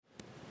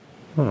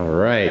All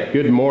right,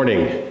 good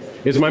morning.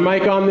 Is my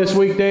mic on this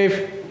week,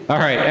 Dave? All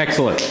right,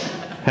 excellent.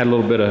 Had a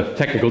little bit of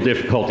technical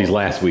difficulties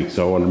last week,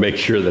 so I wanted to make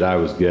sure that I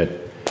was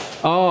good.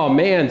 Oh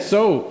man,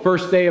 so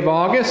first day of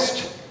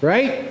August,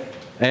 right?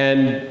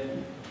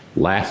 And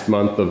last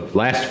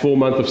full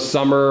month of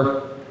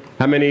summer.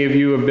 How many of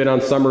you have been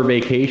on summer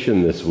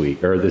vacation this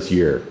week or this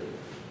year?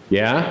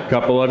 Yeah, a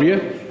couple of you.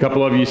 A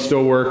couple of you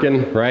still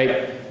working,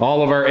 right?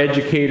 All of our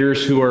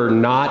educators who are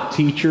not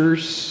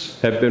teachers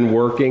have been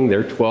working.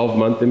 They're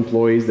 12-month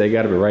employees. They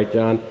got to be, right,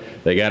 John?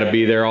 They got to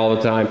be there all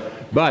the time.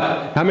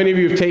 But how many of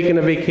you have taken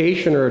a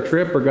vacation or a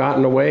trip or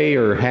gotten away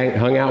or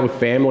hung out with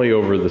family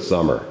over the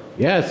summer?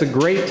 Yeah, it's a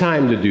great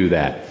time to do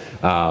that.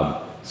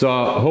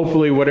 So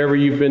hopefully whatever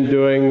you've been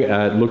doing,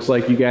 it looks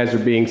like you guys are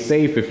being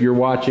safe. If you're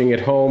watching at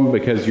home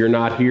because you're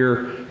not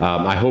here,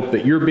 I hope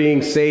that you're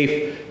being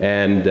safe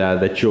and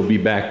that you'll be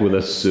back with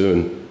us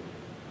soon.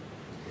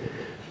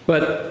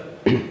 But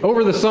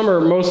over the summer,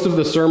 most of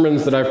the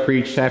sermons that I've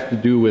preached have to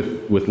do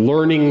with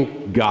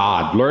learning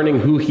God, learning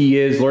who He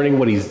is, learning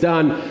what He's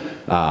done,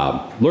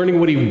 learning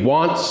what He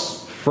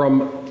wants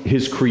from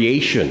His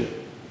creation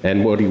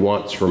and what He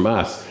wants from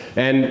us.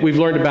 And we've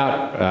learned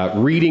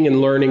about reading and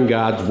learning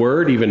God's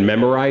Word, even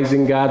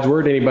memorizing God's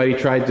Word. Anybody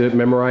tried to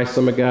memorize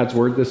some of God's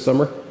Word this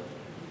summer?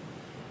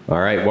 All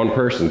right, one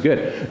person,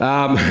 good.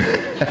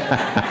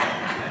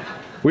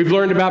 We've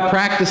learned about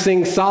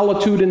practicing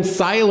solitude and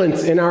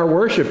silence in our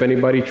worship.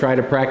 Anybody try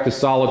to practice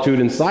solitude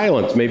and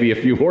silence? Maybe a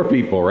few more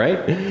people, right?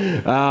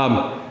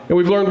 And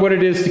we've learned what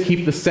it is to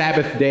keep the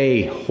Sabbath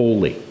day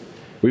holy.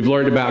 We've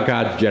learned about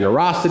God's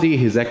generosity,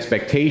 His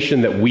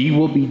expectation that we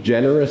will be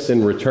generous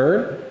in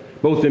return,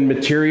 both in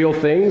material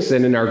things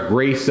and in our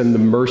grace and the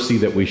mercy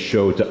that we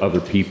show to other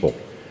people.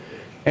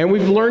 And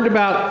we've learned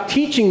about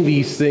teaching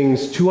these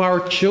things to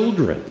our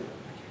children.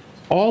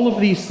 All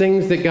of these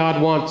things that God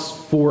wants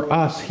for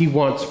us, He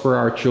wants for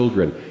our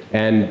children.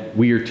 And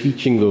we are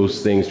teaching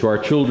those things to our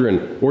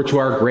children or to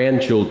our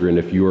grandchildren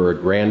if you are a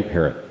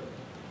grandparent.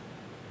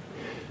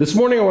 This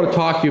morning I want to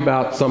talk to you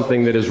about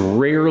something that is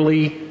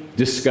rarely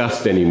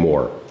discussed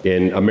anymore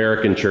in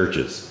American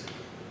churches.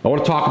 I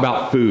want to talk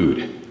about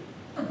food.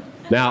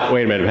 Now,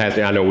 wait a minute,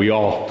 Pastor, I know we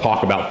all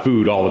talk about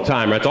food all the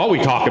time. That's all we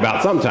talk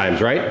about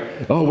sometimes,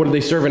 right? Oh, what are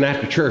they serving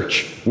after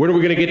church? When are we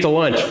going to get to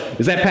lunch?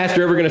 Is that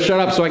pastor ever going to shut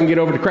up so I can get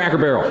over to Cracker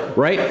Barrel,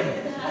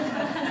 right?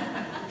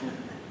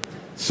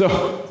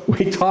 So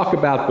we talk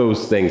about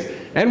those things,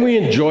 and we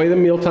enjoy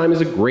them. Mealtime is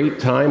a great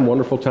time,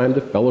 wonderful time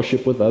to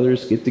fellowship with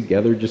others, get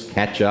together, just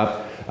catch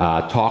up.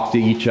 Talk to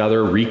each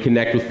other,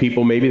 reconnect with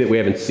people maybe that we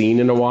haven't seen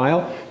in a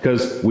while,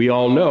 because we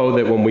all know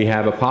that when we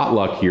have a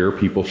potluck here,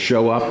 people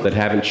show up that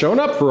haven't shown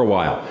up for a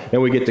while,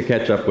 and we get to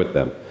catch up with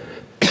them.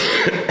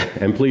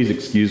 And please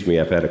excuse me,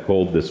 I've had a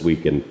cold this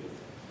week and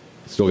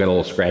still got a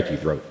little scratchy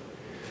throat.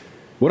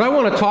 What I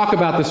want to talk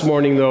about this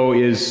morning, though,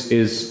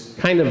 is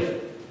kind of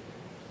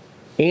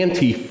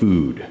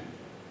anti-food.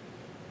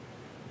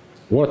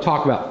 I want to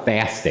talk about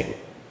fasting.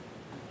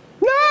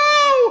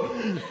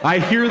 I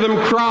hear them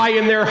cry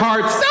in their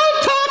hearts,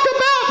 don't talk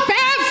about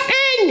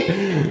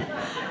fasting!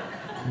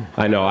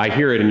 I know, I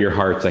hear it in your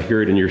hearts, I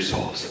hear it in your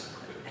souls.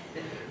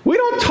 We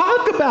don't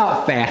talk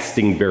about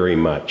fasting very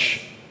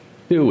much,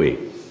 do we?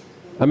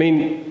 I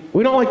mean,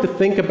 we don't like to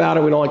think about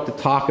it, we don't like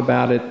to talk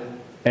about it,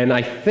 and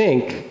I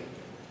think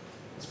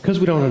it's because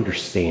we don't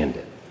understand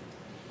it.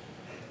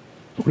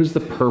 What is the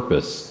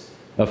purpose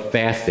of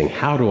fasting?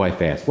 How do I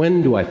fast?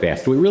 When do I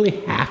fast? Do we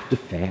really have to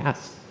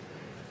fast?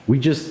 We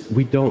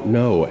don't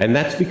know, and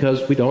that's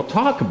because we don't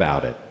talk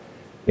about it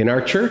in our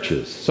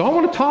churches. So I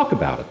want to talk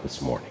about it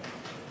this morning.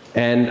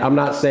 And I'm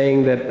not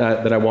saying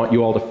that I want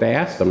you all to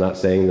fast. I'm not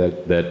saying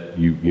that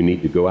you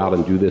need to go out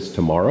and do this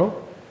tomorrow.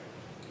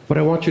 But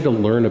I want you to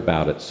learn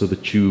about it so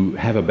that you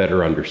have a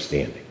better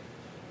understanding.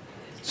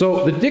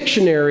 So the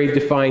dictionary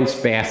defines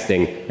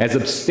fasting as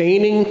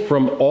abstaining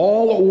from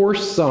all or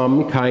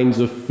some kinds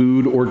of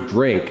food or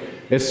drink,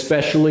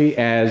 especially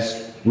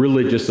as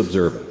religious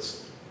observance.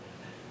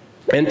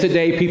 And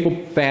today,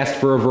 people fast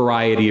for a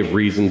variety of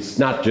reasons,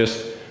 not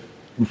just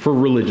for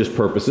religious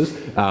purposes.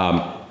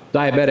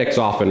 Diabetics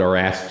often are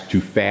asked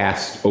to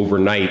fast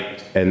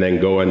overnight and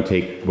then go and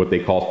take what they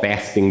call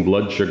fasting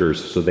blood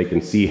sugars so they can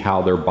see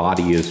how their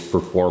body is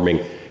performing,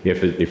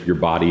 if your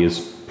body is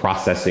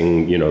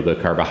processing, the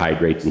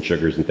carbohydrates and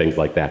sugars and things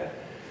like that.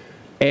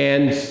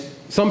 And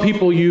some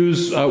people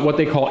use what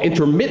they call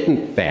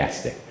intermittent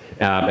fasting.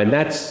 And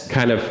that's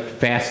kind of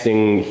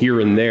fasting here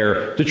and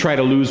there to try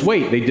to lose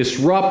weight. They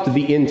disrupt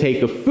the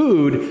intake of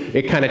food.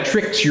 It kind of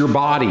tricks your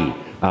body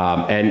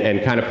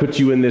and kind of puts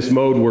you in this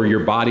mode where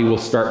your body will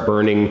start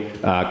burning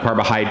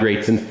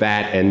carbohydrates and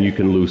fat, and you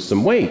can lose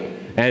some weight.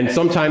 And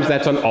sometimes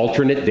that's on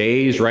alternate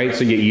days, right?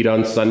 So you eat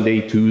on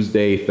Sunday,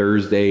 Tuesday,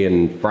 Thursday,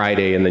 and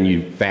Friday, and then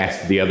you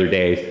fast the other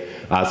days.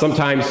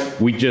 Sometimes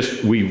we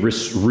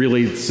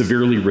really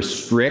severely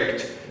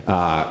restrict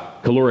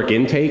caloric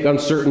intake on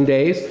certain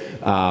days.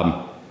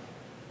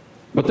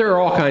 But there are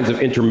all kinds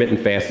of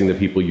intermittent fasting that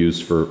people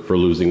use for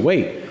losing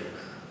weight.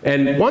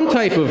 And one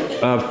type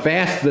of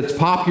fast that's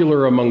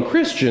popular among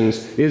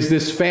Christians is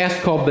this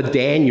fast called the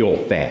Daniel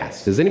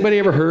fast. Has anybody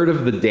ever heard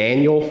of the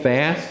Daniel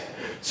fast?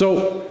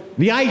 So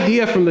the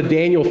idea from the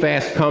Daniel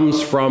fast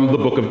comes from the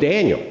book of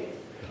Daniel.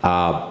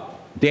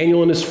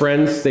 Daniel and his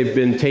friends, they've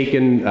been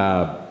taken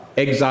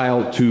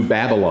exiled to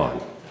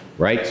Babylon,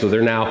 right? So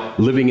they're now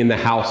living in the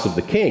house of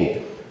the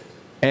king.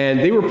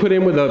 And they were put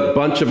in with a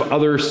bunch of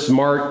other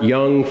smart,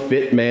 young,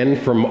 fit men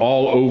from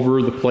all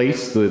over the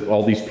place,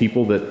 all these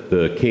people that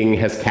the king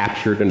has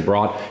captured and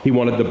brought. He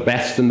wanted the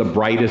best and the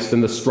brightest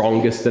and the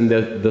strongest and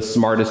the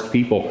smartest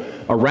people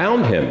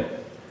around him.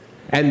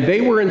 And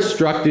they were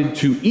instructed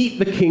to eat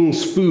the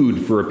king's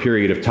food for a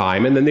period of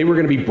time, and then they were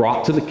going to be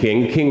brought to the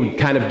king. The king would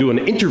kind of do an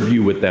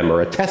interview with them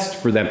or a test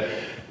for them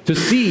to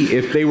see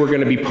if they were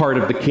going to be part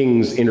of the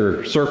king's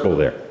inner circle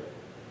there.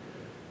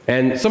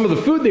 And some of the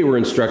food they were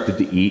instructed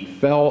to eat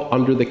fell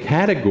under the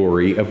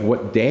category of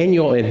what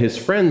Daniel and his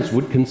friends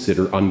would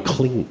consider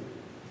unclean,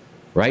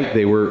 right?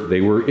 They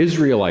were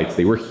Israelites,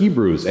 they were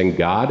Hebrews, and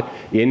God,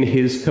 in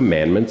his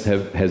commandments,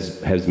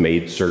 has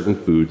made certain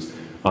foods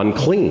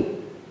unclean.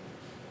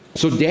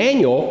 So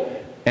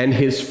Daniel and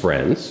his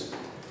friends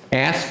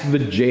asked the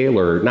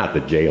jailer, not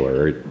the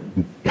jailer,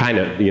 kind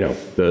of,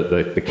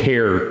 the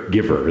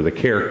caregiver, the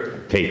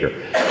caretaker.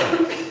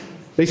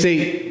 They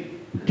say,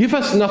 give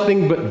us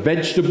nothing but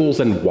vegetables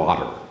and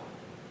water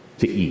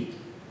to eat.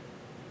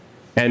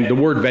 And the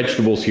word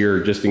vegetables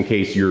here, just in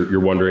case you're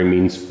wondering,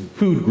 means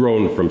food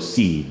grown from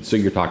seeds. So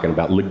you're talking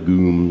about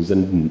legumes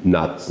and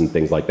nuts and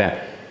things like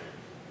that.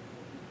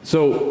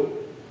 So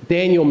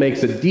Daniel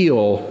makes a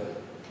deal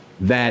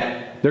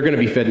that they're going to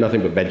be fed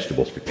nothing but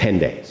vegetables for 10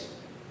 days.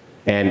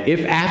 And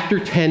if after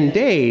 10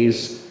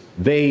 days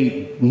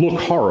they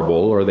look horrible,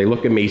 or they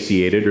look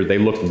emaciated, or they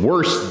look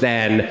worse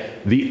than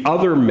the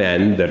other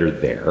men that are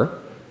there,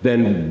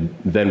 then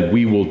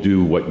we will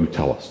do what you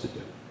tell us to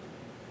do.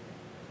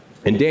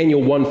 And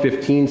Daniel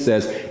 1:15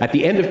 says, at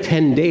the end of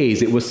 10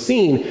 days, it was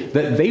seen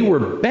that they were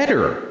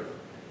better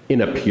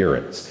in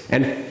appearance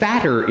and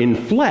fatter in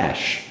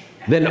flesh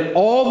than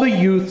all the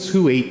youths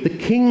who ate the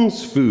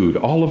king's food,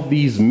 all of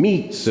these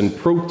meats and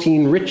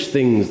protein-rich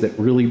things that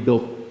really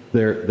built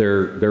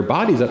their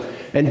bodies up.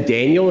 And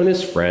Daniel and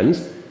his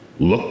friends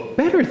looked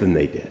better than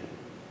they did.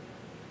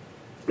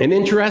 And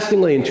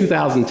interestingly, in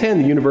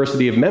 2010, the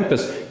University of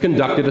Memphis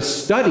conducted a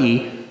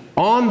study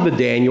on the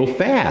Daniel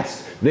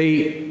fast.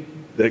 They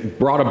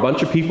brought a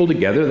bunch of people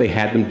together, they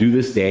had them do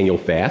this Daniel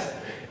fast,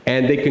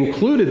 and they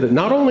concluded that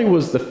not only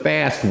was the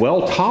fast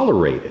well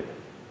tolerated,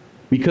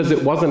 because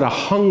it wasn't a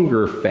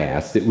hunger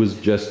fast, it was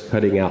just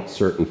cutting out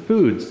certain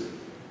foods,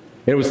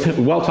 and it was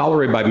well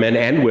tolerated by men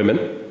and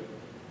women,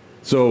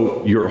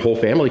 so your whole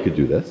family could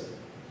do this.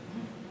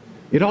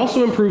 It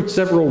also improved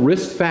several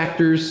risk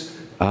factors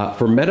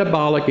for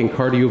metabolic and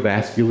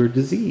cardiovascular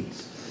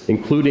disease,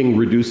 including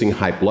reducing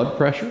high blood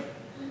pressure,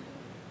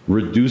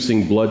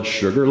 reducing blood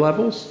sugar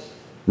levels,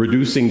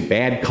 reducing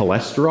bad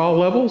cholesterol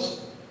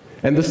levels.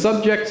 And the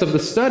subjects of the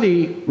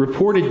study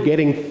reported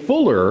getting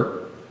fuller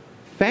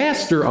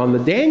faster on the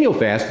Daniel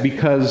fast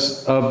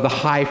because of the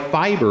high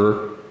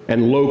fiber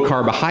and low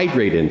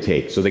carbohydrate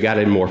intake. So they got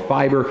in more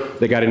fiber,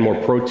 they got in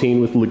more protein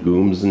with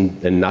legumes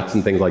and nuts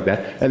and things like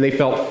that, and they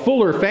felt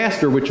fuller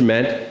faster, which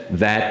meant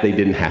that they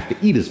didn't have to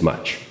eat as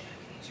much.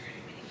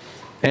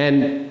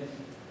 And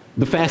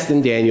the fast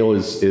in Daniel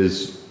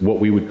is what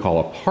we would call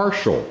a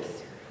partial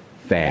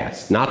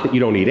fast. Not that you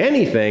don't eat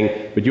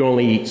anything, but you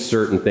only eat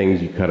certain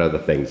things, you cut other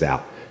things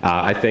out.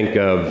 I think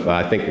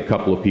a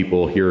couple of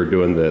people here are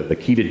doing the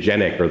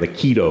ketogenic or the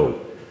keto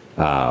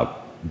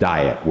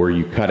diet, where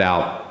you cut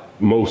out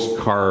most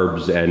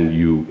carbs and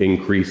you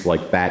increase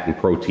like fat and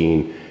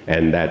protein,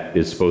 and that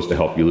is supposed to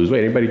help you lose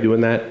weight. Anybody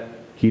doing that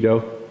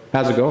keto?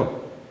 How's it going?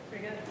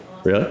 Pretty good.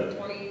 Really?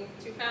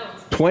 22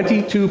 pounds.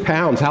 22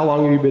 pounds. How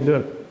long have you been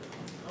doing it?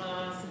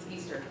 Since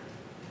Easter.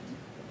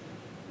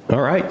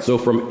 All right, so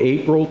from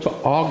April to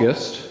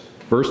August,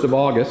 1st of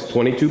August,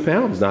 22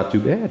 pounds, not too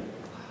bad.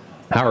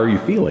 How are you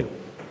feeling?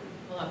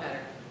 A lot better.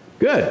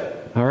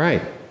 Good, all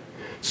right.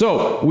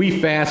 So we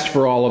fast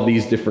for all of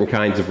these different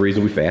kinds of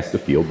reasons. We fast to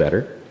feel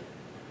better.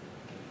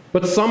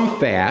 But some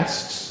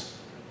fasts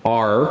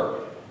are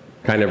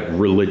kind of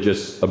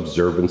religious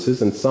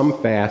observances, and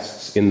some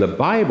fasts in the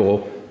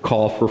Bible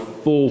call for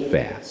full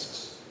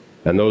fasts.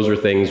 And those are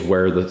things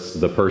where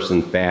the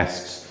person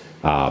fasts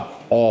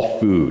all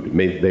food.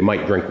 They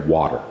might drink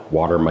water.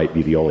 Water might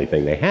be the only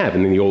thing they have.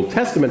 And in the Old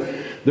Testament,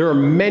 there are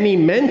many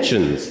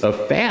mentions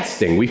of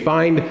fasting. We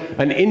find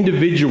an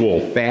individual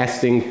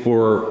fasting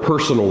for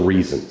personal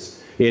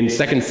reasons. In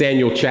 2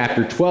 Samuel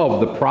chapter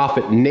 12, the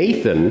prophet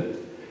Nathan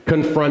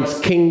confronts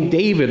King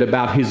David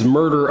about his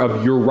murder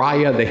of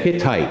Uriah the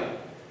Hittite.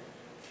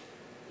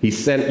 He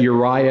sent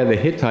Uriah the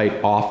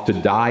Hittite off to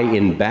die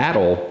in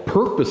battle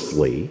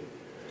purposely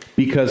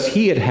because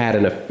he had had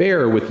an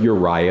affair with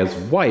Uriah's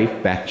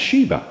wife,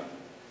 Bathsheba.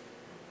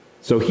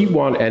 So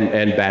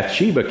and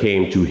Bathsheba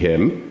came to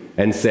him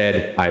and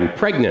said, I'm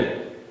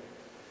pregnant.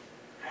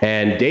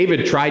 And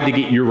David tried to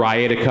get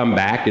Uriah to come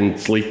back and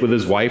sleep with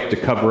his wife to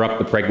cover up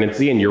the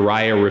pregnancy, and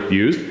Uriah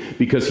refused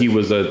because he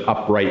was an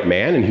upright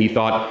man, and he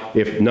thought,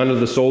 if none of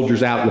the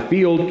soldiers out in the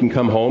field can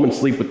come home and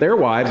sleep with their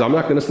wives, I'm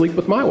not going to sleep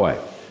with my wife.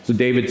 So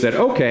David said,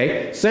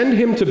 okay, send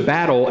him to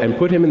battle and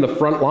put him in the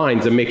front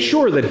lines and make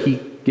sure that he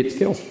gets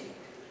killed.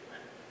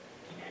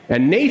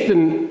 And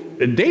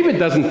David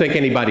doesn't think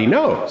anybody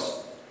knows.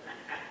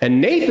 And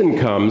Nathan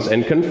comes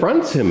and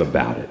confronts him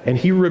about it, and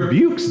he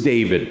rebukes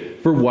David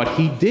for what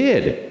he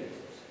did.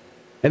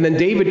 And then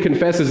David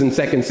confesses in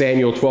 2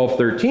 Samuel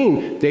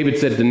 12:13, David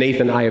said to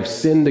Nathan, I have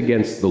sinned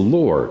against the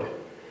Lord.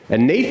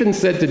 And Nathan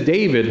said to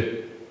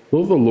David,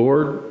 well, the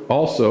Lord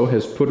also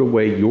has put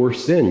away your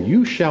sin.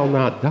 You shall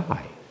not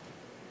die.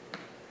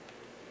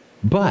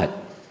 But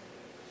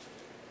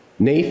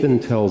Nathan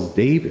tells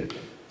David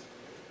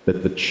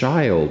that the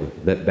child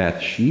that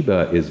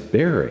Bathsheba is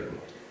bearing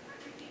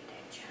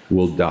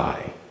will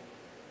die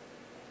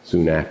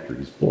soon after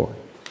he's born.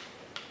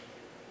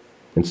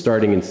 And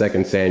starting in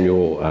 2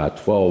 Samuel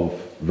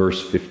 12,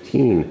 verse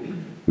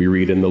 15, we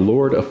read, and the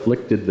Lord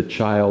afflicted the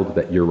child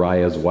that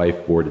Uriah's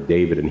wife bore to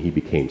David, and he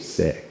became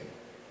sick.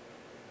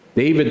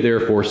 David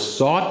therefore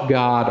sought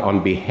God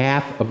on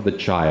behalf of the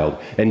child,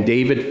 and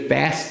David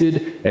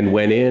fasted and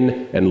went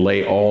in and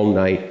lay all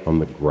night on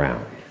the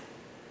ground.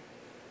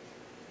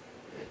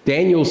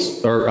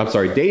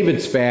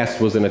 David's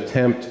fast was an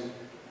attempt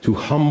to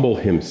humble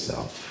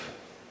himself,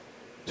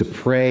 to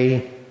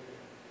pray,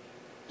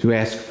 to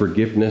ask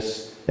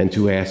forgiveness, and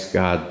to ask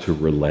God to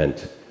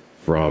relent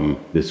from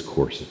this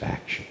course of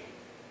action.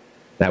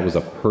 That was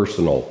a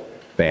personal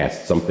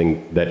fast,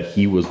 something that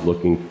he was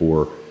looking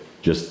for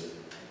just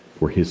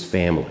for his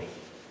family.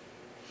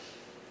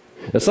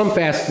 Now, some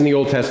fasts in the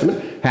Old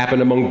Testament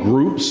happened among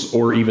groups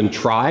or even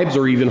tribes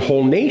or even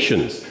whole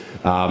nations.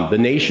 The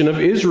nation of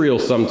Israel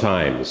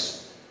sometimes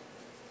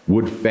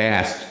would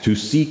fast to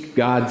seek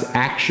God's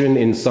action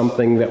in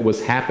something that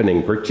was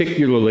happening,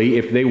 particularly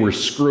if they were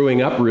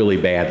screwing up really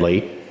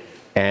badly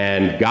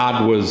and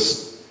God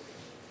was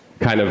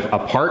kind of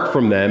apart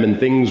from them and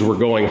things were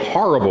going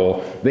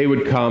horrible. They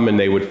would come and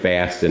they would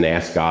fast and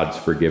ask God's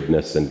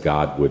forgiveness, and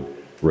God would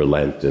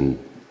relent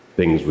and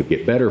things would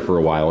get better for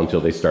a while until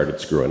they started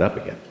screwing up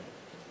again.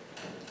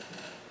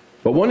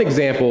 But one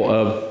example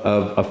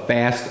of a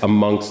fast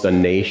amongst a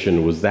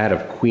nation was that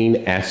of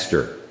Queen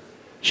Esther.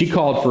 She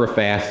called for a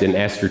fast in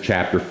Esther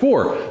chapter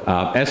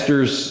 4.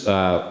 Esther's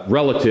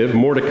relative,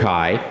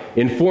 Mordecai,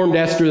 informed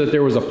Esther that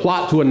there was a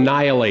plot to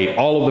annihilate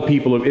all of the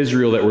people of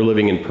Israel that were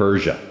living in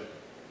Persia,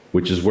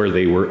 which is where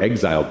they were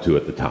exiled to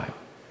at the time.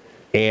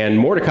 And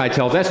Mordecai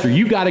tells Esther,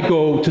 you got to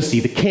go to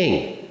see the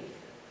king,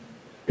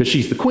 because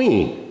she's the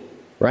queen,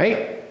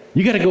 right?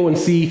 You got to go and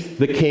see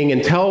the king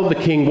and tell the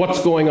king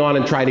what's going on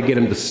and try to get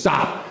him to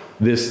stop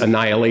this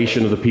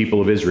annihilation of the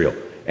people of Israel.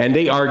 And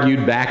they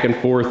argued back and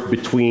forth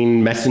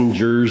between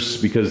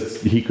messengers because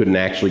he couldn't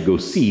actually go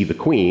see the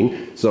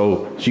queen.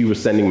 So she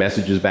was sending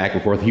messages back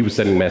and forth. He was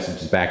sending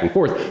messages back and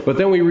forth. But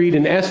then we read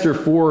in Esther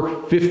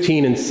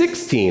 4:15 and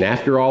 16,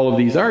 after all of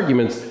these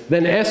arguments,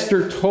 then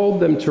Esther told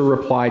them to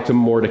reply to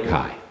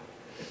Mordecai,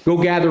 go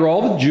gather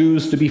all the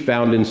Jews to be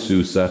found in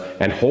Susa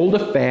and hold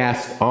a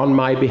fast on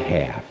my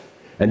behalf,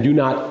 and do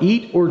not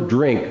eat or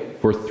drink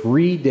for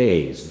 3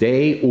 days,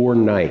 day or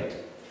night.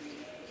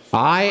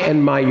 I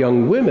and my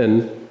young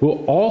women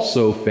will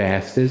also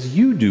fast as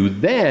you do.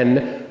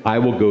 Then I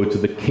will go to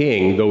the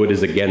king, though it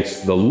is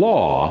against the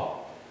law,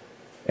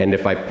 and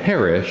if I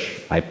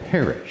perish, I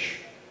perish.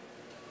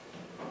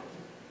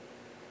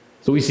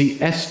 So we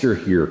see Esther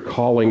here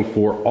calling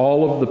for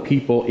all of the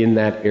people in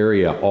that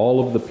area, all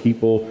of the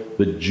people,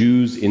 the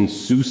Jews in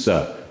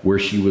Susa, where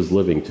she was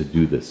living, to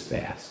do this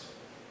fast.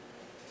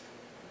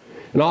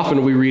 And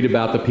often we read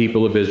about the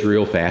people of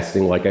Israel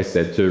fasting, like I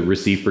said, to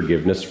receive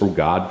forgiveness from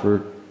God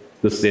for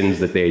the sins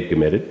that they had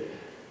committed.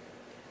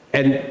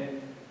 And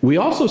we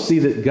also see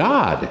that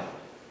God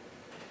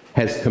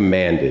has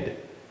commanded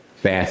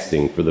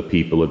fasting for the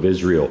people of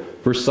Israel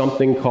for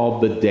something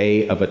called the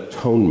Day of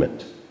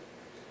Atonement.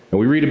 And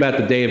we read about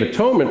the Day of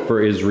Atonement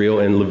for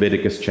Israel in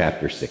Leviticus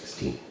chapter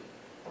 16.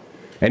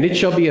 And it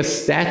shall be a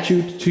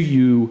statute to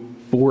you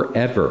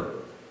forever,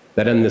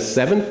 that in the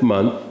 7th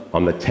month,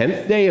 on the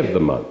 10th day of the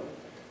month,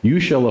 you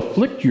shall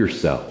afflict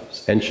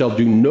yourselves, and shall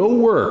do no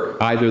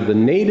work, either the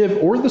native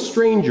or the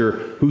stranger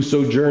who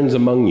sojourns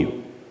among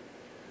you.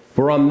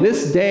 For on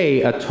this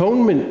day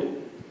atonement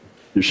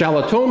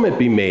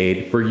be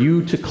made for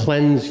you to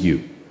cleanse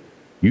you.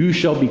 You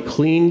shall be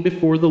clean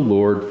before the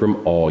Lord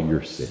from all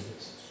your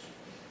sins.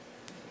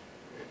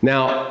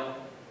 Now,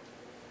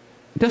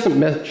 it doesn't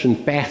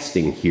mention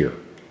fasting here,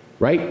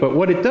 right? But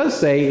what it does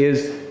say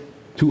is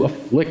to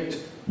afflict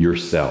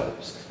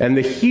yourselves. And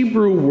the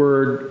Hebrew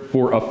word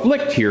for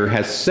afflict here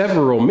has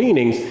several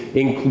meanings.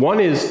 One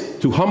is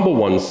to humble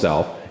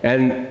oneself,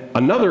 and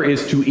another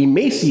is to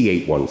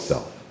emaciate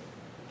oneself.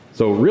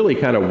 So really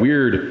kind of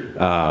weird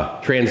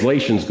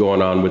translations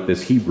going on with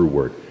this Hebrew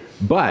word.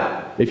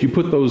 But if you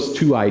put those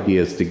two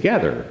ideas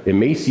together,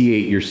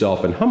 emaciate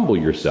yourself and humble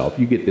yourself,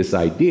 you get this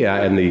idea,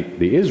 and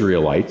the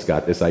Israelites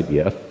got this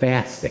idea of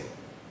fasting.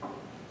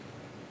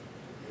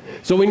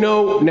 So we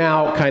know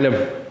now kind of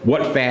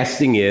what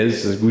fasting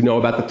is. We know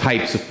about the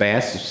types of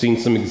fasts. We've seen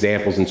some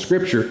examples in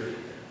Scripture.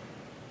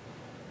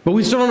 But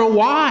we still don't know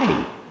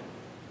why.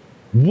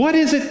 What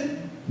is it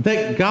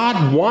that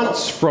God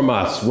wants from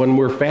us when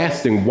we're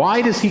fasting?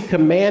 Why does he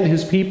command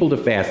his people to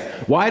fast?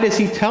 Why does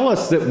he tell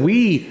us that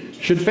we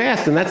should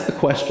fast? And that's the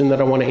question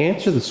that I want to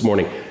answer this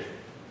morning.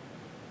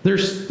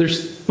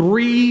 There's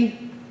three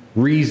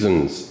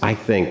reasons, I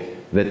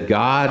think, that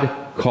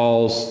God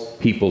calls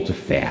people to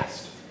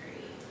fast.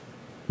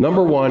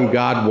 Number one,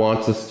 God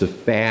wants us to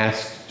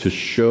fast to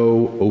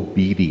show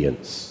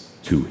obedience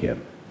to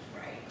him.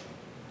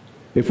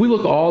 If we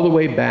look all the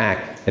way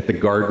back at the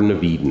Garden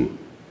of Eden,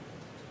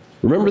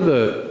 remember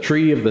the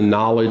tree of the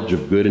knowledge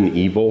of good and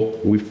evil?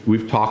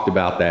 We've talked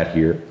about that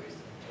here.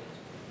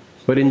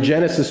 But in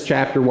Genesis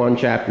chapter 1,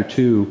 chapter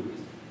 2,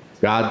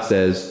 God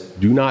says,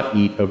 do not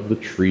eat of the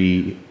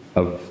tree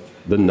of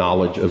the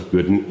knowledge of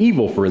good and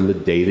evil, for in the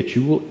day that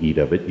you will eat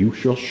of it, you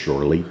shall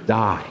surely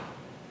die.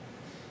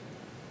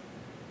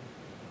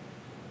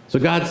 So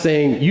God's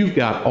saying, you've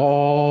got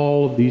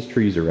all of these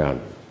trees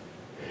around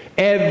you.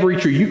 Every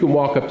tree. You can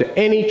walk up to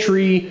any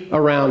tree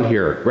around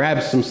here,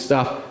 grab some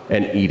stuff,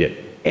 and eat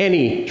it.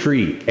 Any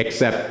tree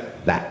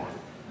except that one.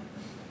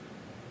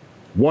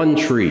 One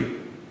tree.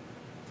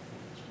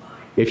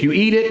 If you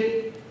eat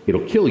it,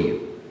 it'll kill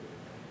you.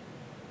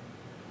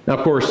 Now,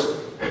 of course,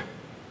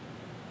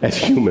 as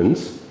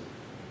humans,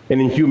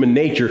 and in human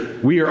nature,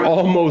 we are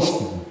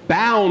almost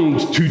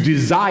bound to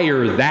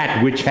desire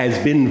that which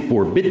has been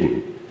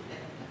forbidden.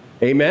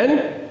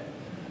 Amen?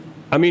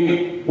 I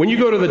mean, when you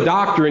go to the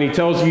doctor and he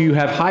tells you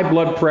have high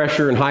blood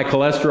pressure and high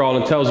cholesterol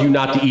and tells you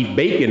not to eat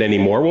bacon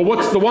anymore, well,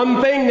 what's the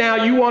one thing now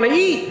you want to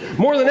eat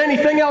more than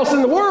anything else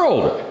in the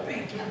world?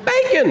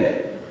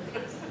 Bacon.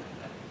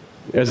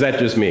 Is that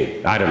just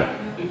me? I don't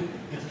know.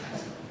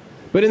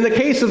 But in the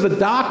case of the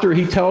doctor,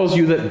 he tells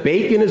you that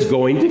bacon is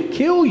going to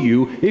kill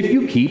you if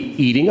you keep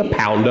eating a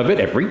pound of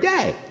it every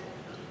day.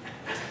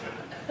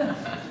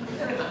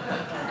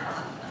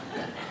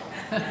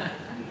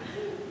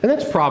 And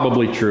that's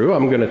probably true.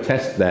 I'm going to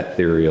test that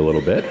theory a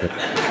little bit.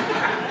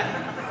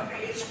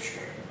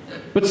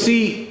 But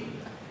see,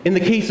 in the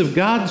case of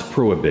God's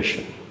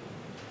prohibition,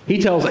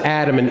 he tells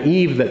Adam and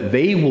Eve that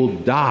they will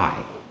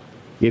die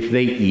if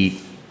they eat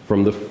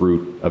from the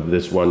fruit of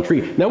this one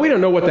tree. Now, we don't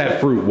know what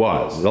that fruit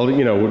was.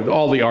 You know,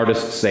 all the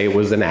artists say it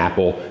was an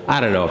apple. I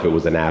don't know if it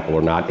was an apple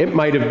or not. It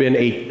might have been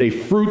a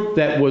fruit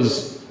that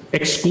was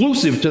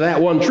exclusive to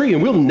that one tree,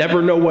 and we'll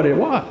never know what it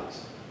was.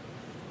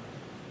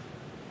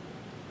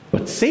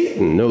 But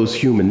Satan knows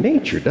human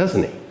nature,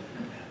 doesn't he?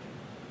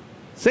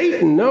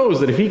 Satan knows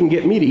that if he can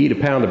get me to eat a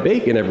pound of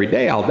bacon every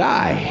day, I'll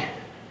die.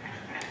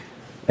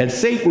 And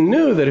Satan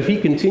knew that if he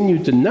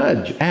continued to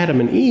nudge Adam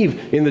and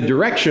Eve in the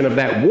direction of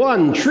that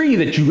one tree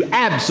that you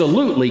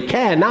absolutely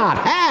cannot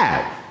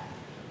have,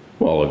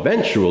 well,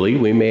 eventually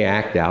we may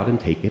act out and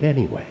take it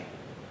anyway.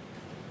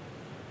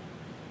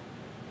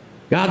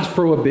 God's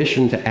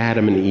prohibition to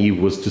Adam and Eve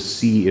was to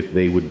see if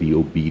they would be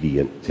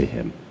obedient to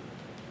him.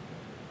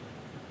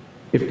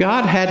 If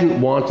God hadn't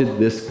wanted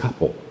this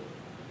couple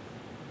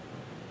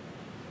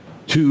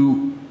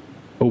to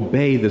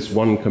obey this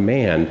one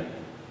command,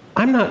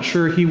 I'm not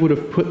sure he would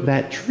have put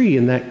that tree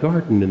in that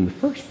garden in the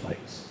first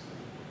place.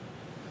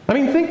 I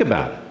mean, think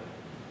about it.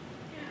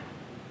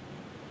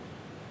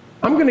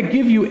 I'm going to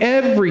give you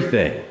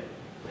everything,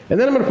 and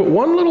then I'm going to put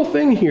one little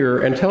thing here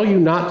and tell you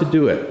not to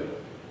do it.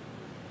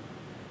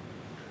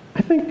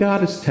 I think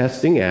God is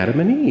testing Adam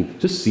and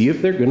Eve to see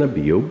if they're going to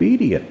be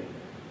obedient.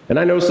 And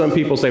I know some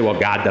people say, well,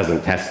 God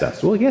doesn't test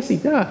us. Well, yes, he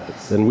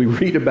does. And we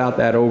read about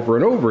that over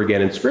and over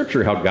again in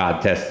Scripture, how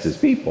God tests his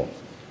people.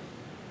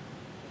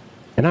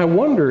 And I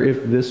wonder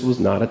if this was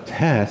not a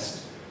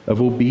test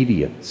of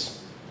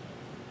obedience.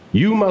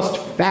 You must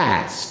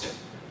fast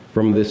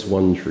from this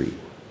one tree.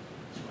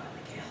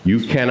 You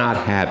cannot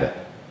have it.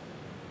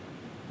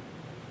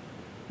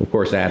 Of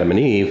course, Adam and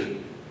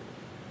Eve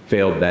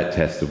failed that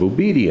test of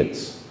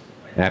obedience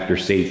after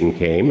Satan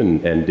came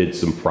and did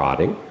some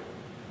prodding.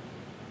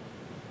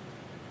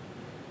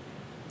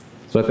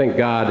 So I think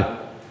God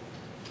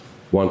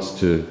wants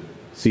to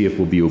see if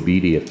we'll be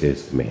obedient to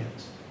his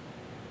commands.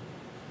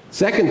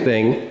 Second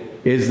thing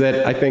is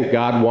that I think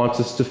God wants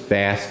us to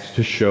fast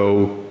to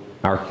show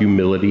our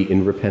humility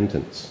in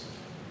repentance.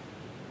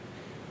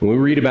 When we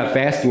read about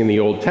fasting in the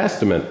Old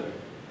Testament,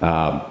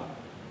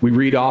 we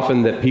read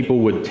often that people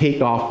would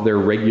take off their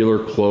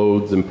regular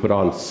clothes and put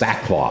on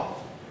sackcloth.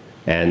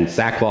 And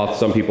sackcloth,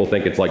 some people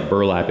think it's like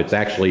burlap. It's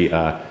actually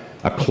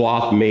a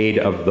cloth made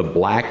of the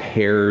black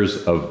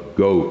hairs of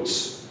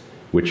goats,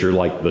 which are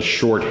like the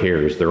short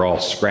hairs. They're all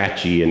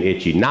scratchy and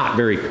itchy, not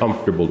very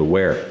comfortable to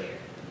wear.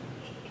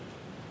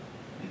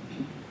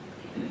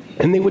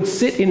 And they would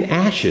sit in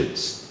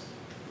ashes.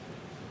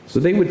 So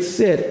they would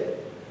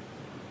sit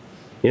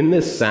in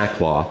this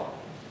sackcloth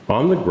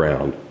on the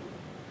ground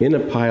in a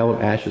pile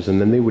of ashes,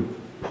 and then they would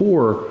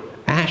pour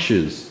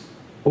ashes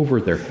over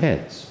their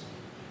heads.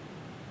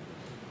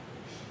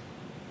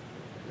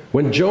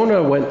 When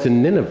Jonah went to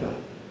Nineveh,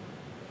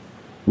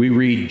 we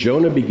read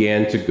Jonah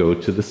began to go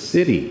to the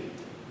city,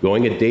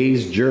 going a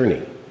day's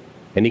journey.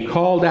 And he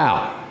called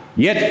out,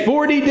 "Yet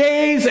 40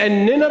 days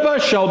and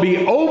Nineveh shall be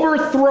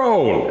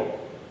overthrown."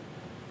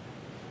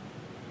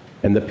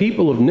 And the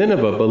people of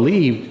Nineveh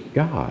believed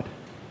God.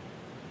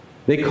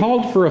 They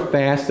called for a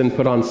fast and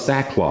put on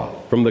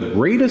sackcloth, from the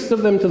greatest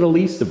of them to the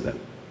least of them.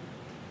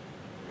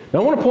 Now,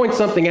 I want to point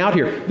something out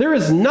here. There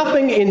is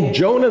nothing in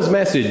Jonah's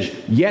message,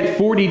 "Yet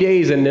 40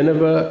 days and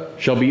Nineveh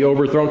shall be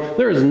overthrown."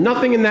 There is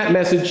nothing in that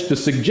message to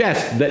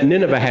suggest that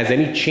Nineveh has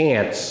any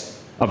chance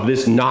of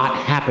this not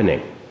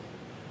happening.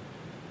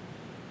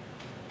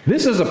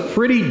 This is a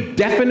pretty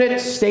definite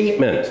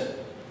statement.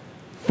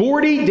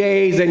 40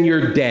 days and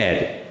you're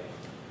dead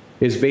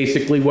is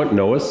basically what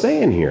Noah's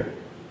saying here.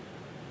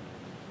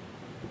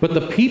 But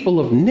the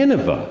people of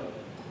Nineveh,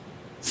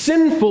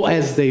 sinful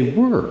as they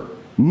were,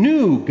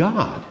 knew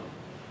God.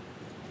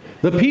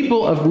 The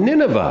people of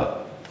Nineveh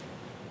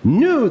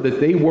knew that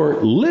they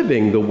weren't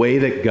living the way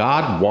that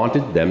God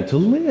wanted them to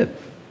live.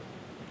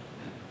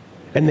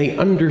 And they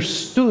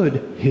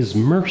understood his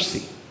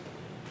mercy.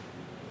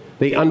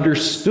 They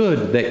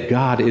understood that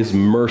God is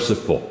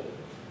merciful.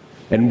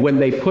 And when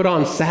they put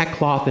on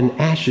sackcloth and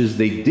ashes,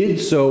 they did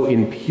so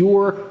in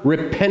pure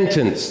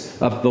repentance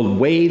of the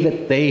way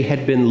that they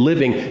had been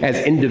living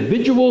as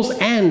individuals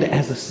and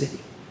as a city.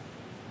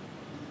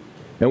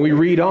 And we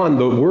read on,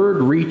 the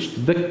word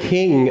reached the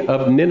king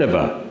of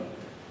Nineveh.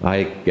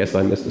 I guess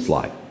I missed a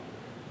slide.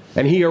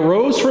 And he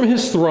arose from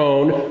his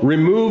throne,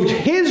 removed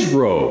his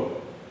robe,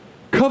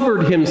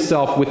 covered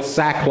himself with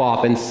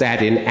sackcloth, and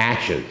sat in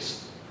ashes.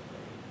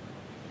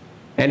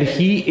 And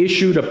he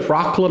issued a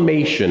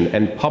proclamation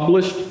and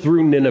published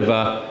through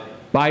Nineveh,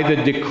 by the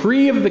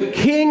decree of the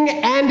king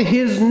and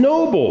his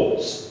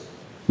nobles,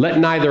 let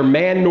neither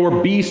man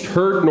nor beast,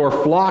 herd nor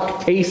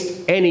flock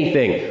taste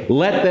anything.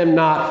 Let them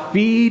not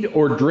feed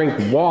or drink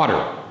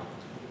water.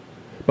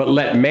 But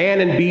let man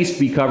and beast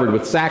be covered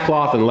with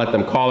sackcloth, and let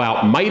them call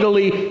out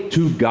mightily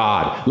to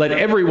God. Let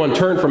everyone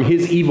turn from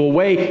his evil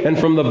way and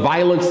from the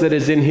violence that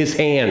is in his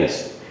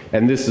hands.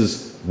 And this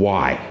is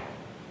why.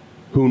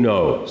 Who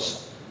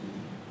knows?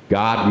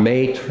 God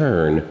may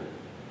turn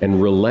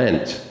and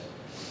relent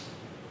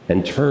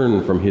and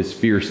turn from his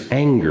fierce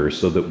anger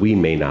so that we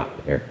may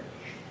not perish.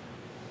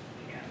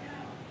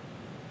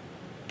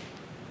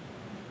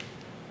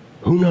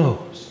 Who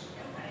knows?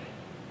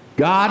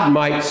 God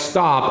might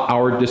stop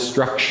our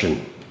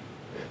destruction.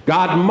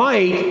 God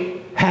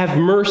might have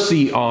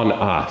mercy on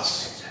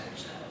us.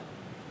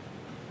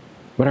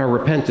 But our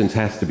repentance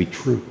has to be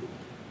true.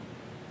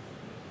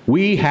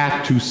 We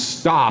have to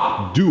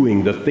stop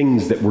doing the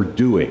things that we're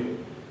doing.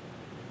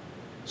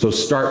 So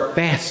start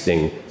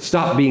fasting,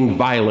 stop being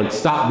violent,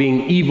 stop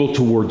being evil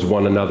towards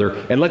one another,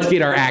 and let's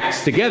get our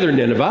acts together,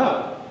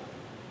 Nineveh.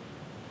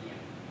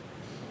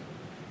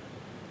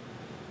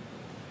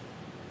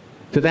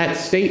 To that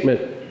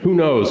statement, who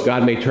knows,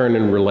 God may turn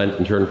and relent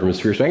and turn from his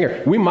fierce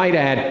anger. We might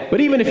add,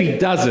 but even if he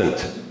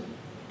doesn't,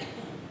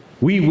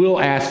 we will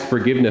ask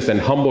forgiveness and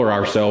humble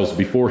ourselves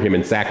before him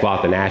in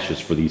sackcloth and ashes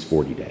for these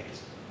 40 days.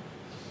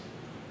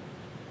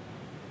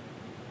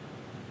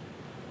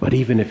 But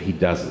even if he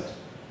doesn't,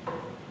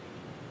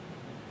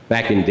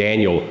 back in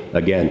Daniel,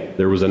 again,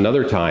 there was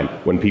another time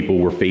when people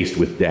were faced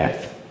with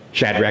death.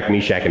 Shadrach,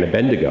 Meshach, and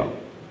Abednego.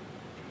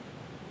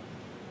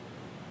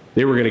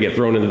 They were going to get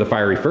thrown into the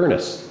fiery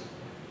furnace.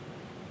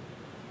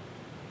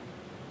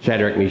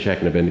 Shadrach, Meshach,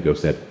 and Abednego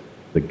said,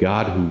 "The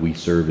God who we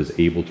serve is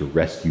able to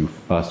rescue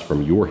us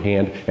from your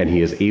hand, and he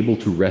is able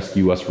to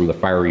rescue us from the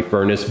fiery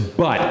furnace.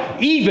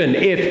 But even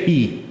if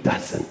he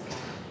doesn't,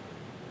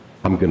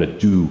 I'm going to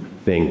do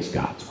things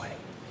God's way."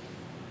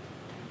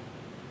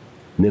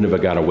 Nineveh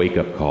got a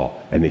wake-up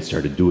call, and they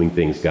started doing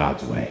things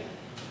God's way.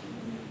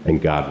 And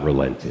God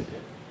relented.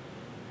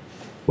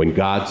 When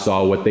God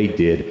saw what they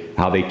did,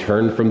 how they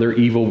turned from their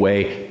evil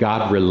way,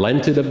 God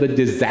relented of the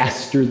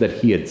disaster that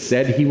he had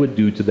said he would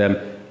do to them,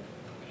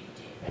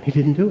 and he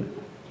didn't do it.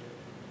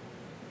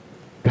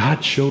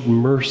 God showed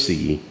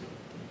mercy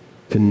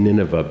to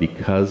Nineveh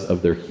because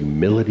of their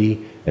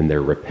humility and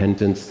their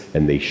repentance,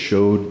 and they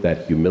showed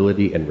that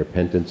humility and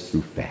repentance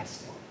through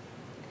fasting.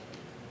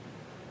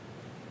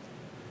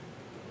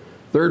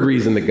 Third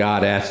reason that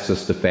God asks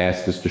us to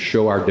fast is to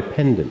show our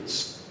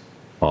dependence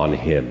on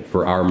him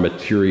for our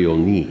material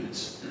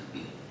needs.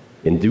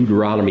 In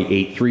Deuteronomy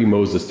 8:3,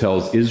 Moses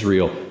tells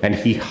Israel, "And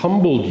he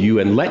humbled you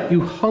and let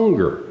you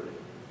hunger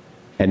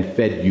and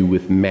fed you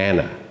with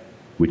manna,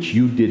 which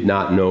you did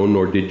not know,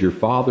 nor did your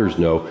fathers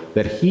know,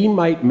 that he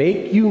might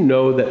make you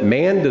know that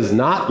man does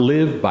not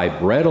live by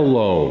bread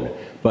alone,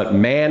 but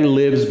man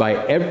lives by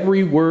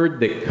every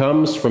word that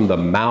comes from the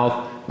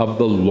mouth of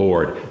the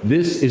Lord."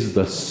 This is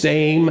the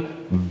same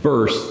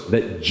verse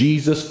that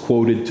Jesus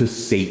quoted to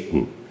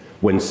Satan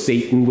when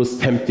Satan was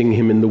tempting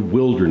him in the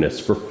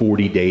wilderness for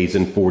 40 days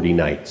and 40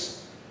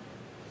 nights.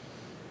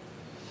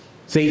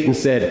 Satan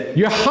said,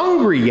 "You're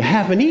hungry, you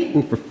haven't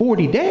eaten for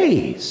 40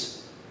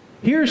 days.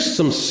 Here's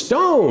some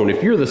stone.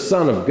 If you're the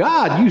Son of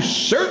God, you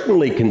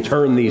certainly can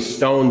turn these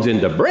stones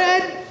into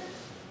bread.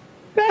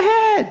 Go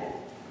ahead,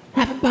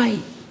 have a bite."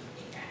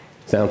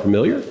 Sound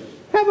familiar?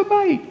 Have a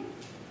bite.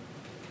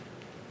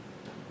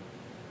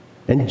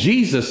 And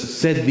Jesus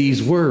said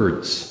these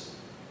words,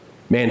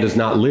 "Man does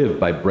not live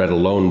by bread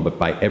alone, but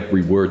by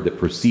every word that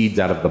proceeds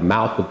out of the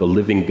mouth of the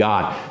living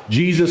God."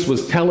 Jesus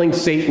was telling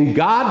Satan,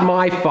 God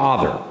my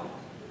Father,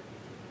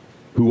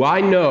 who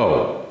I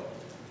know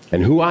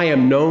and who I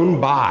am known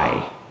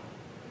by,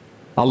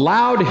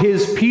 allowed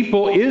his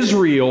people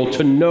Israel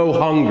to know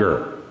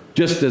hunger,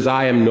 just as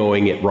I am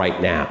knowing it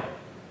right now.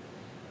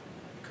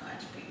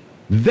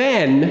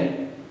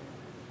 Then,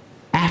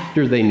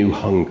 after they knew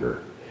hunger,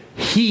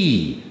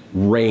 he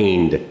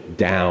rained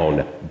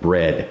down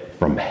bread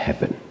from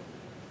heaven.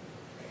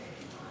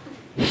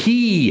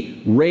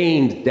 He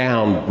rained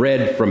down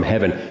bread from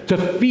heaven to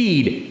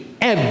feed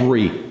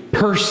every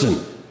person.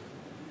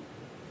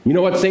 You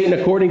know what, Satan,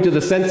 according to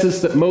the census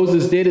that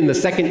Moses did in the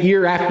second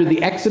year after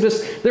the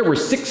Exodus, there were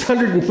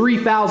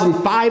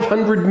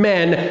 603,500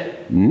 men,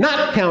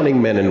 not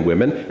counting men and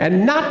women,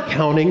 and not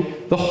counting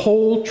the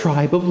whole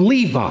tribe of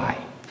Levi.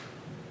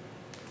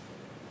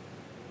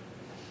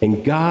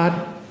 And God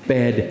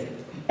fed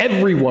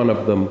every one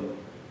of them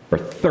for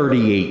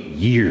 38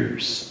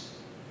 years.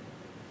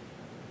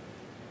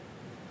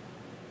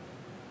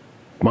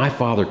 My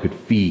Father could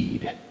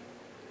feed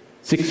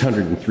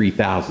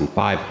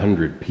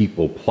 603,500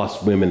 people,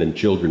 plus women and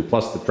children,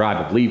 plus the tribe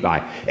of Levi,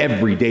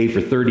 every day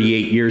for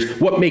 38 years.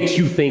 What makes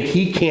you think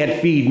he can't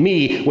feed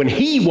me when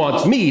he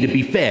wants me to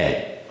be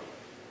fed?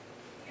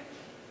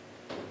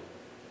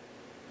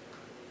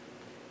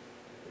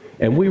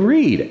 And we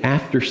read,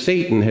 after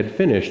Satan had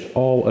finished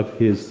all of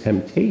his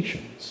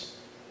temptations,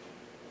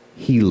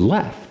 he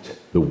left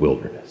the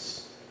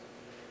wilderness.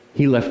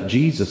 He left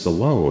Jesus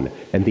alone,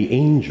 and the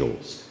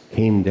angels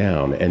came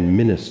down and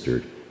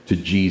ministered to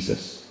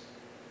Jesus.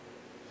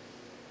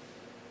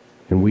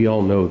 And we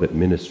all know that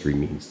ministry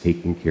means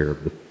taking care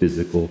of the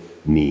physical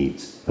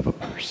needs of a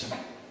person.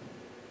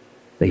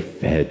 They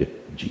fed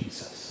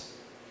Jesus.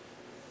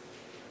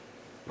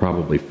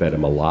 Probably fed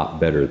him a lot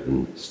better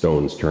than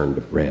stones turned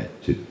to bread,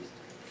 too.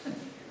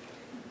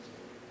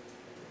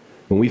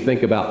 When we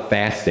think about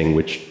fasting,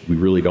 which we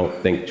really don't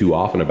think too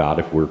often about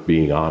if we're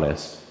being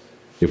honest,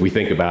 if we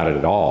think about it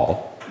at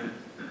all,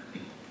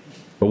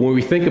 but when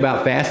we think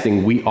about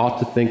fasting, we ought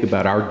to think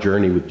about our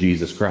journey with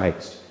Jesus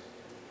Christ.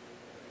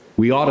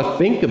 We ought to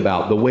think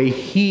about the way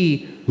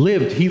he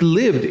lived. He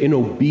lived in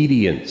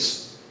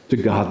obedience to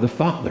God the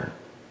Father.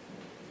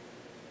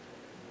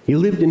 He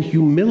lived in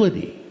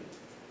humility.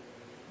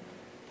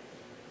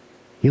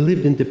 He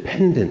lived in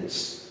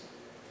dependence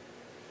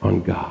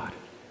on God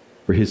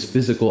for his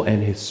physical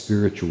and his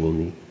spiritual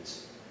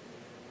needs.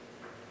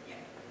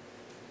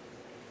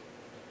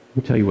 Let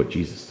me tell you what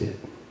Jesus did.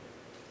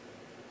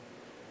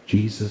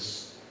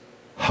 Jesus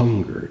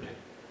hungered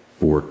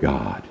for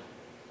God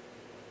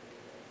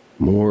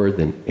more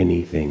than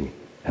anything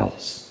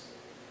else.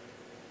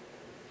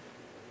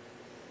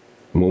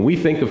 And when we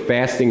think of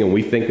fasting and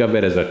we think of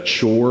it as a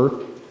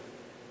chore,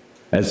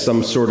 as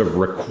some sort of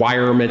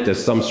requirement,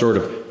 as some sort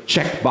of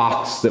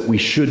checkbox that we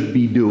should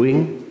be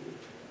doing,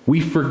 we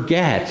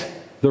forget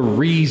the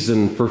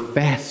reason for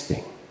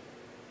fasting.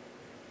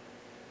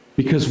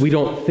 Because we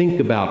don't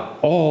think about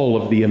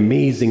all of the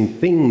amazing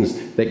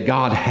things that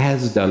God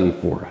has done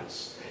for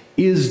us,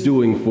 is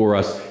doing for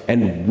us,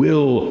 and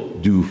will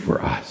do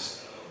for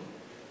us.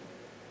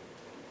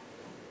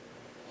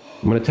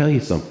 I'm going to tell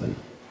you something.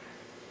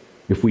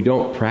 If we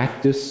don't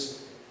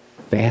practice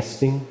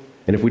fasting,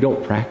 and if we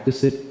don't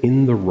practice it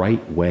in the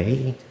right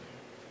way,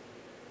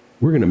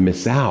 we're going to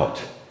miss out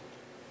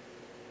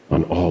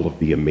on all of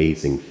the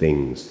amazing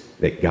things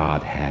that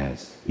God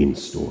has in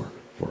store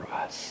for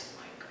us.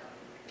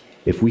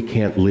 If we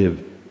can't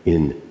live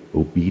in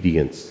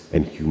obedience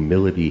and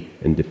humility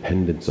and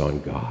dependence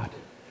on God,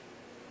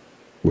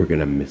 we're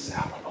going to miss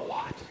out on a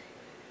lot.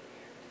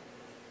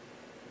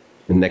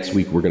 And next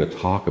week, we're going to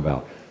talk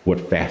about what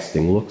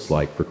fasting looks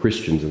like for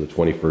Christians in the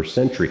 21st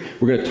century.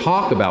 We're going to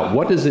talk about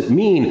what does it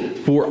mean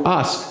for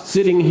us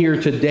sitting here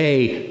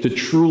today to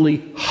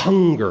truly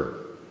hunger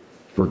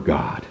for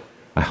God.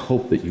 I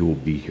hope that you will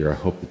be here. I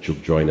hope that you'll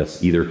join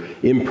us either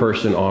in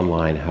person,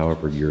 online,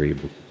 however you're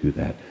able to do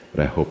that.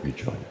 But I hope you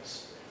join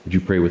us. Would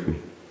you pray with me?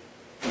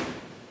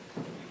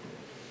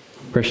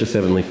 Precious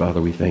Heavenly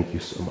Father, we thank you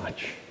so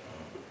much.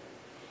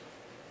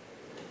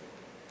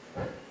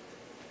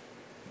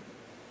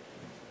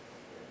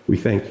 We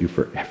thank you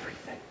for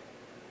everything.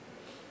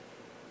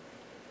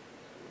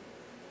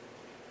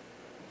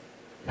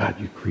 God,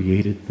 you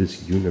created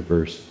this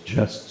universe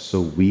just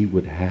so we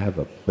would have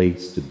a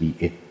place to be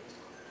in.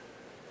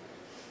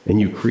 And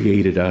you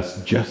created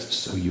us just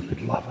so you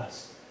could love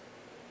us.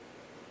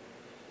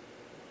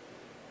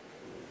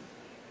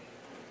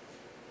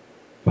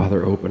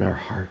 Father, open our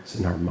hearts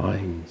and our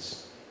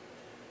minds.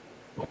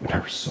 Open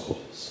our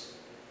souls.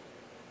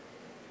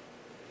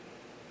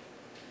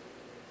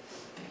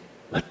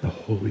 Let the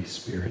Holy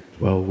Spirit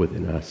dwell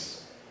within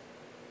us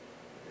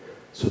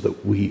so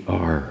that we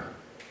are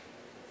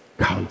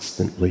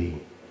constantly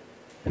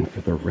and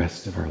for the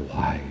rest of our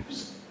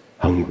lives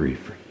hungry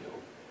for you.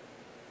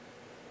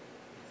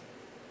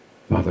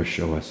 Father,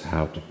 show us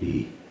how to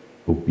be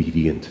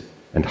obedient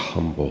and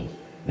humble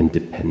and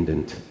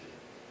dependent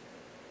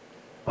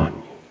on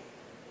you.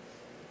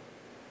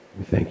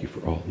 We thank you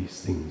for all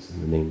these things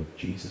in the name of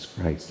Jesus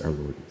Christ, our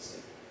Lord and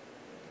Savior.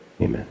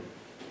 Amen.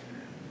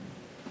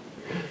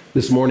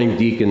 This morning,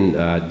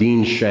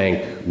 Dean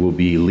Shank will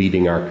be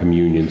leading our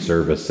communion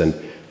service, and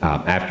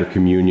after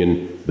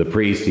communion, the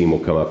praise team will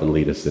come up and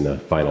lead us in a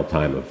final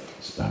time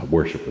of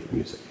worship with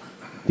music.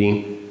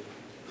 Dean?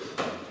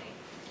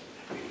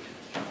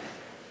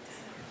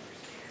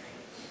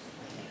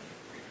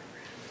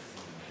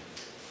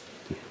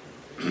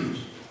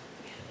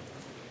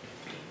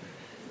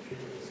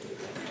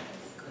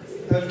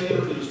 As we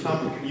enter this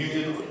time of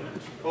communion,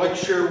 I'd like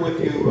to share with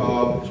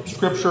you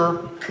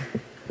scripture.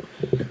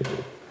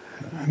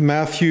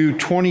 Matthew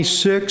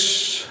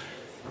 26,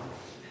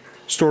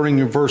 starting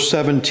in verse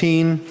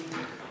 17,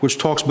 which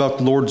talks about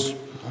the Lord's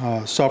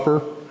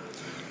Supper.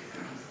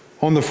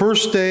 On the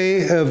first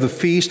day of the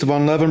feast of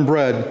unleavened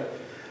bread,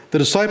 the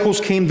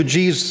disciples came to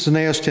Jesus and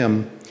asked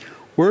him,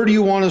 "Where do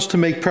you want us to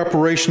make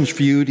preparations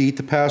for you to eat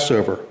the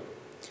Passover?"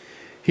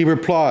 He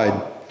replied,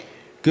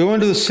 "Go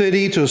into the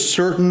city to a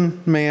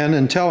certain man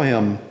and tell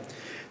him,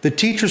 'The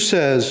teacher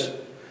says,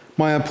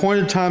 my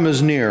appointed time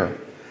is near.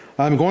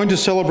 I'm going to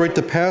celebrate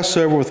the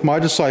Passover with my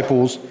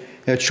disciples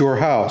at your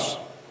house.'"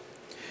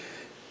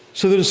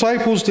 So the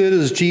disciples did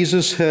as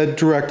Jesus had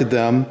directed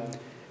them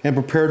and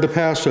prepared the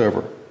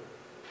Passover.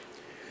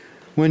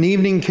 When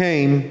evening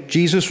came,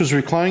 Jesus was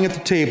reclining at the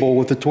table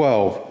with the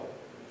 12.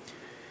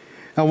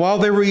 And while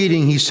they were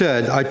eating, he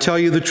said, "I tell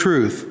you the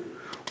truth,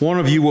 one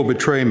of you will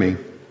betray me."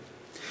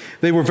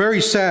 They were very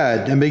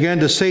sad and began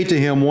to say to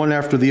him one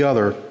after the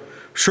other,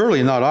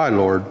 "Surely not I,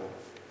 Lord."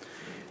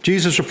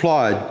 Jesus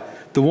replied,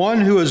 "The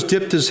one who has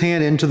dipped his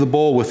hand into the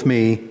bowl with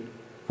me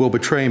will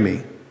betray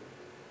me.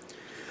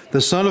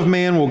 The Son of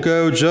Man will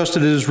go just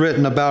as it is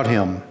written about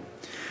him.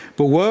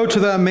 But woe to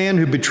that man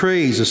who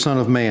betrays the Son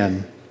of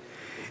Man.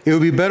 It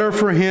would be better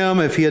for him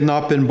if he had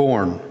not been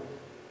born."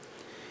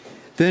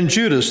 Then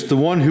Judas, the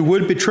one who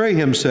would betray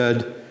him,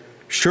 said,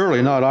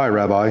 "Surely not I,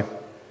 Rabbi."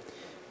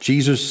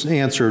 Jesus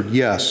answered,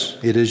 "Yes,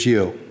 it is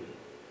you."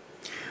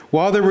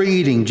 While they were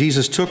eating,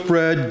 Jesus took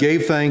bread,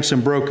 gave thanks,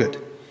 and broke it,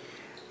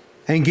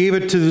 and gave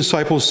it to the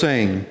disciples,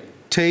 saying,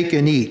 "Take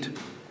and eat.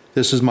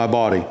 This is my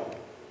body."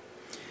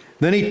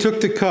 Then he took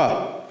the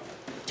cup,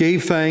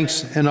 gave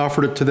thanks, and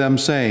offered it to them,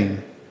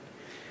 saying,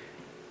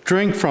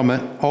 "Drink from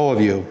it, all of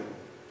you.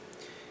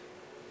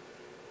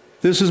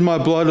 This is my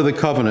blood of the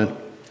covenant,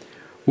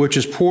 which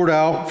is poured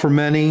out for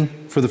many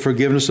for the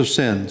forgiveness of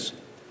sins.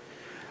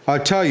 I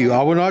tell you,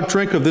 I will not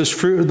drink of this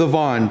fruit of the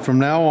vine from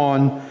now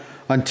on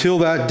until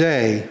that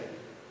day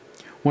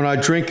when I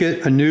drink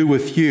it anew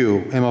with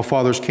you in my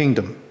Father's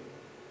kingdom."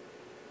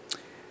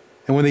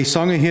 And when they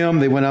sung a hymn,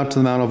 they went out to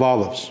the Mount of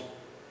Olives.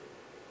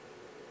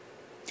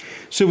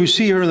 So we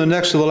see here in the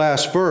next to the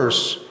last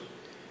verse,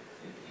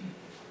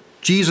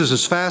 Jesus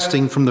is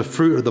fasting from the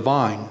fruit of the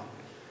vine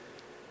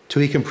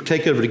till he can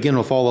partake of it again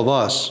with all of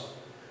us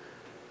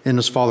in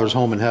his Father's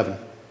home in heaven.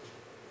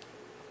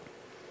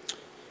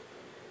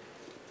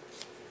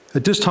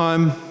 At this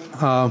time,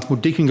 will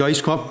Deacon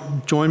Geis come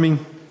up, join me?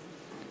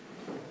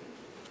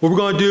 What we're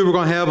going to do, we're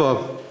going to have a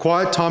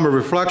quiet time of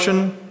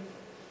reflection,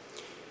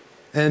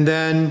 and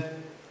then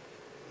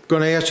I'm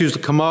going to ask you to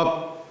come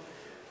up,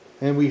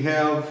 and we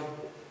have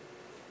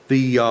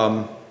the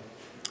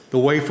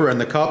wafer and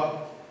the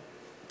cup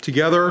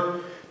together.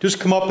 Just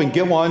come up and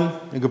get one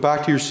and go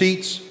back to your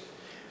seats.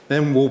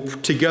 Then we'll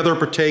together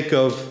partake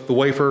of the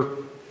wafer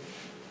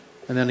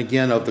and then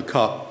again of the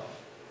cup.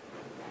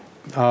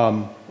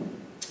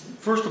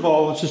 First of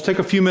all, let's just take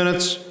a few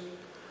minutes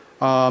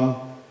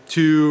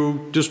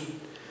to just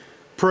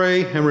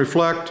pray and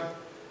reflect.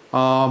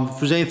 If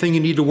there's anything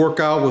you need to work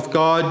out with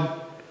God,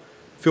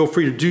 feel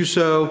free to do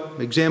so.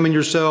 Examine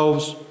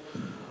yourselves.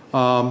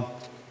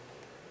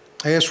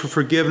 Ask for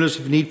forgiveness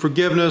if you need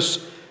forgiveness.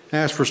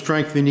 Ask for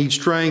strength if you need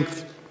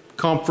strength.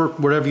 Comfort,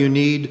 whatever you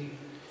need.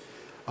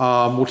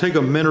 We'll take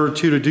a minute or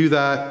two to do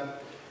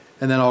that,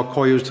 and then I'll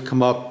call you to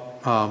come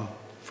up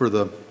for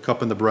the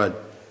cup and the bread.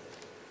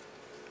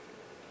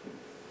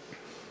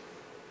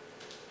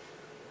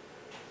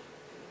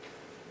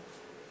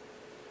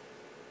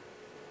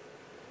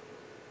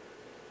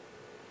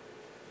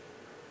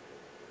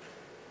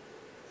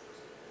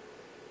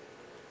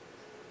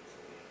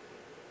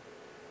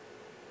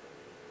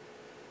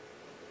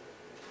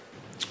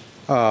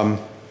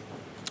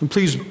 And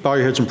please bow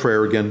your heads in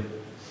prayer again.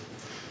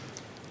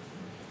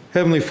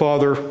 Heavenly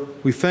Father,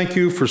 we thank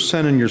you for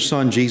sending your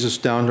Son Jesus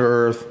down to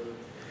earth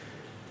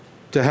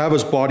to have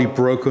his body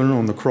broken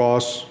on the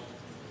cross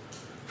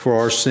for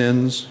our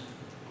sins.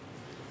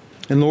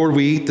 And Lord,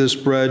 we eat this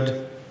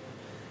bread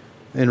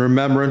in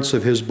remembrance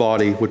of his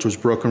body, which was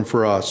broken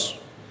for us,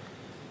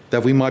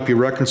 that we might be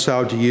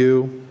reconciled to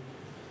you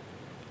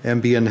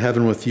and be in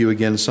heaven with you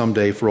again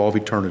someday for all of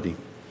eternity.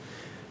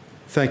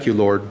 Thank you,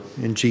 Lord.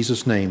 In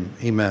Jesus' name,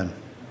 amen.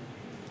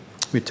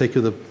 Let me take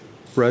you the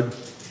bread.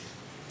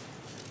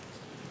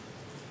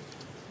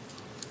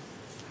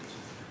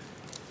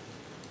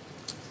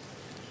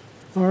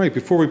 All right,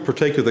 before we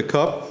partake of the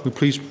cup, will you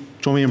please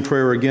join me in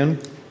prayer again?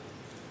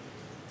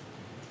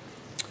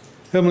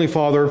 Heavenly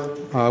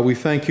Father, we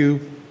thank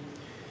you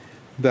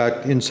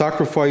that in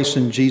sacrifice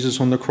in Jesus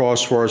on the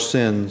cross for our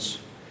sins,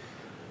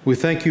 we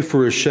thank you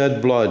for his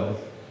shed blood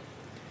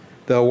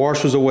that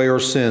washes away our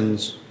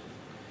sins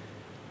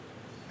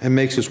and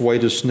makes us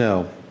white as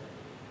snow.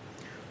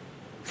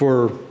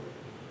 For,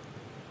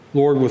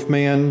 Lord, with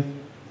man,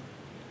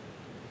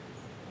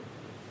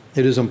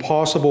 it is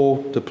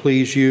impossible to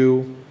please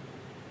you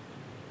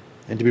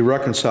and to be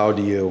reconciled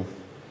to you.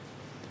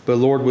 But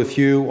Lord, with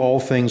you, all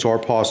things are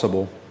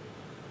possible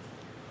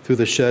through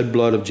the shed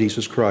blood of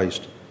Jesus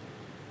Christ.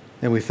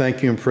 And we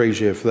thank you and praise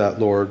you for that,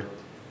 Lord.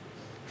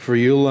 For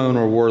you alone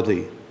are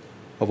worthy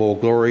of all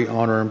glory,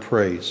 honor, and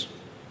praise.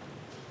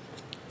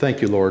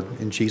 Thank you, Lord.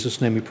 In Jesus'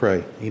 name we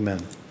pray. Amen.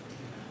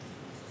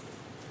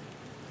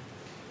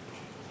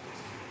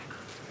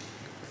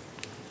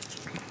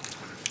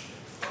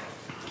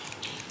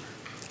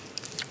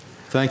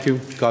 Thank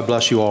you. God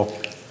bless you all.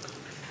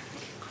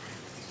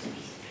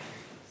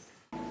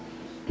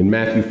 In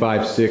Matthew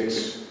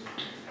 5:6,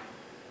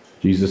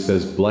 Jesus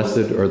says,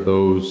 "Blessed are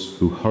those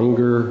who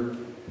hunger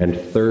and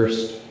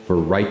thirst for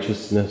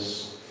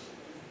righteousness,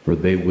 for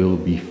they will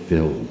be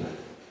filled."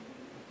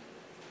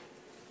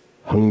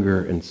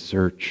 Hunger and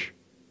search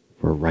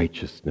for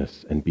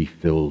righteousness and be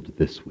filled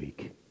this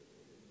week.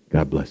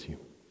 God bless you.